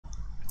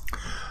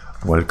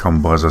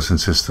Welcome, brothers and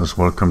sisters.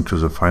 Welcome to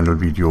the final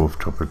video of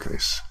Triple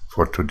Grace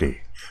for today.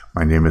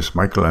 My name is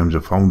Michael. I'm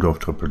the founder of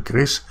Triple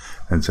Grace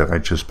and the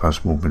Righteous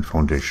Path Movement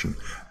Foundation.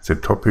 The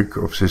topic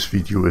of this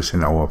video is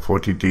in our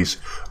 40 days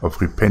of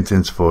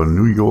repentance for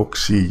New York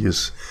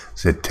series,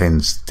 the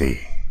 10th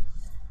day.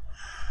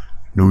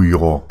 New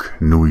York,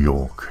 New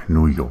York,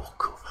 New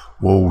York.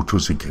 Woe to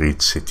the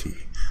great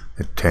city,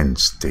 the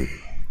 10th day.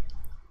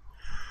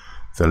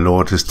 The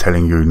Lord is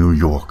telling you, New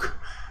York,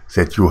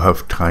 that you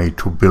have tried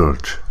to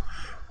build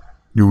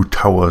new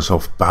towers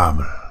of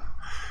Babel.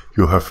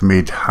 You have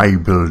made high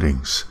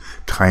buildings,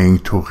 trying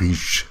to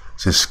reach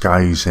the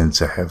skies and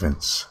the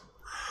heavens.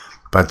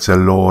 But the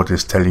Lord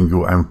is telling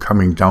you, I'm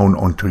coming down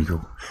onto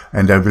you,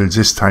 and I will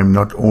this time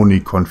not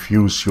only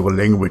confuse your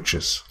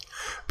languages,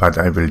 but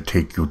I will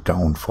take you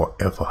down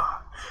forever.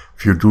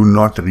 If you do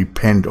not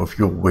repent of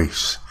your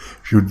ways,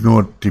 if you do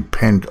not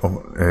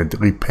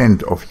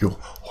repent of your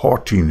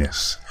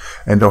haughtiness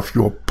and of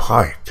your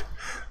pride,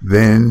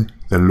 then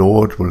the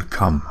Lord will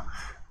come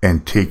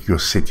and take your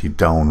city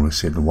down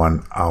within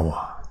 1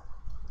 hour.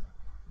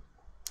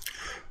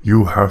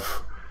 You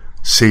have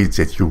said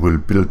that you will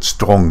build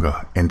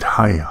stronger and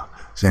higher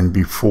than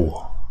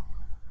before,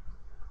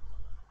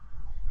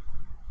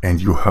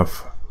 and you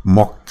have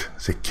mocked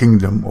the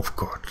kingdom of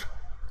God.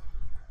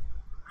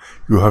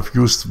 You have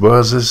used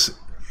verses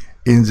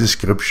in the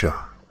scripture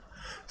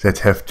that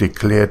have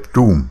declared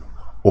doom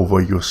over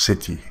your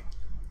city.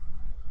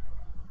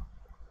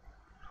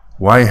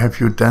 Why have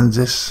you done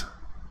this?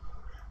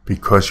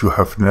 Because you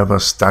have never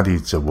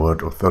studied the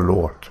word of the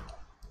Lord.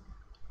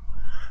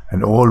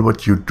 And all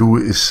what you do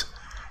is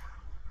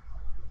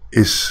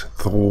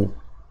through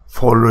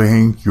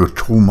following your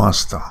true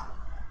master,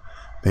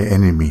 the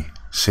enemy,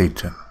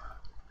 Satan.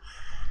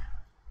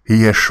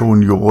 He has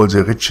shown you all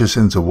the riches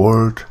in the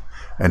world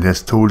and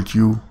has told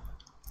you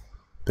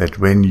that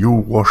when you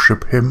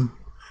worship him,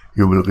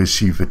 you will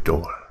receive it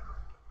all.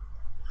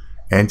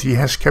 And he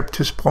has kept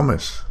his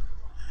promise.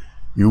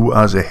 You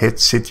are the head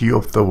city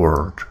of the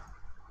world.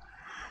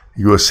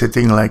 You are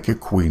sitting like a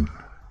queen.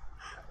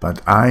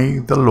 But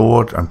I, the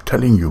Lord, am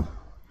telling you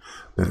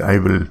that I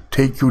will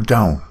take you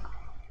down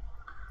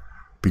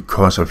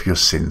because of your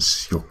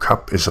sins. Your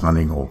cup is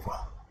running over.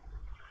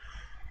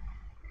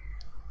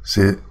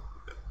 The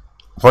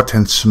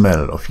rotten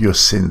smell of your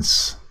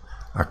sins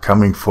are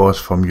coming forth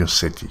from your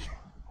city.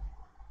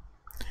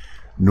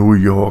 New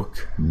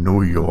York,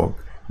 New York,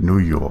 New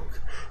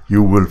York,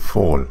 you will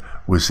fall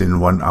within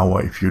 1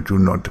 hour if you do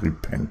not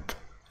repent.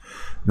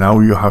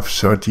 Now you have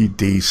 30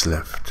 days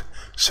left,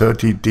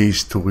 30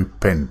 days to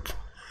repent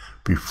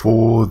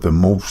before the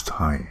Most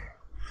High,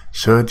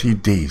 30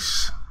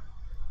 days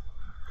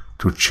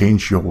to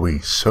change your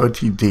ways,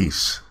 30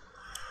 days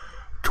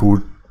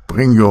to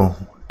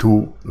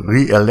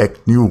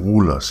re-elect new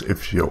rulers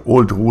if your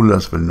old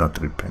rulers will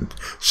not repent,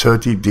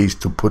 30 days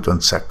to put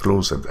on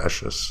sackcloth and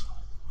ashes,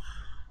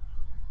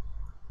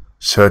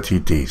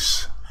 30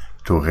 days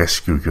to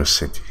rescue your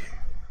city.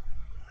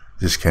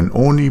 This can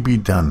only be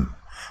done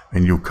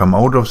when you come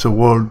out of the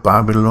world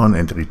Babylon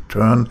and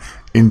return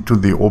into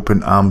the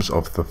open arms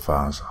of the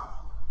Father.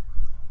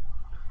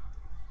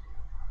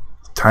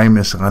 Time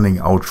is running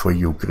out for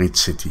you, great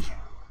city.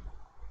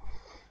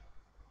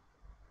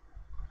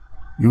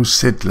 You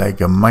sit like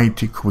a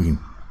mighty queen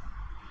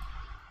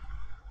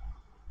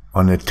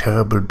on a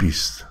terrible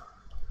beast,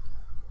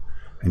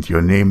 and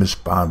your name is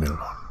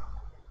Babylon.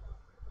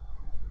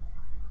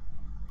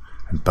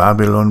 And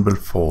Babylon will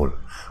fall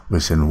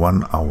within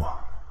 1 hour.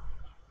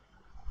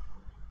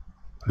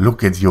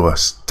 Look at your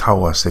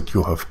towers that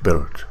you have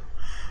built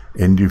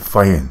in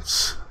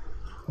defiance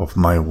of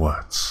my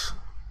words.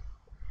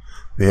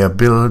 They are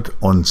built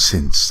on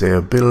sins. They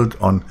are built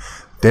on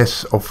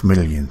death of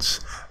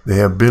millions.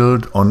 They are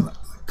built on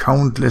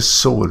countless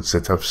souls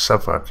that have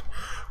suffered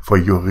for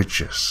your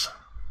riches.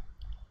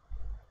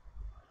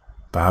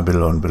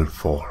 Babylon will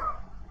fall.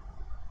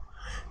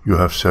 You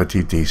have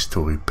 30 days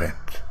to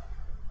repent.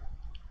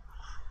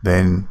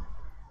 Then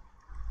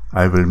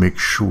I will make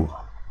sure,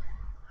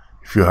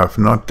 if you have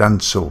not done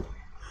so,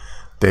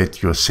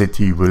 that your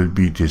city will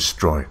be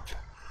destroyed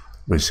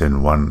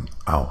within 1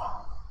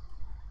 hour.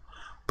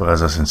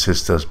 Brothers and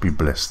sisters, be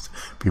blessed.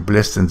 Be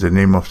blessed in the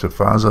name of the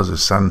Father, the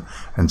Son,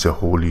 and the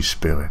Holy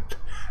Spirit.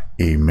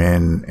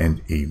 Amen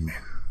and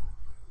amen.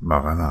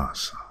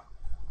 Maranatha.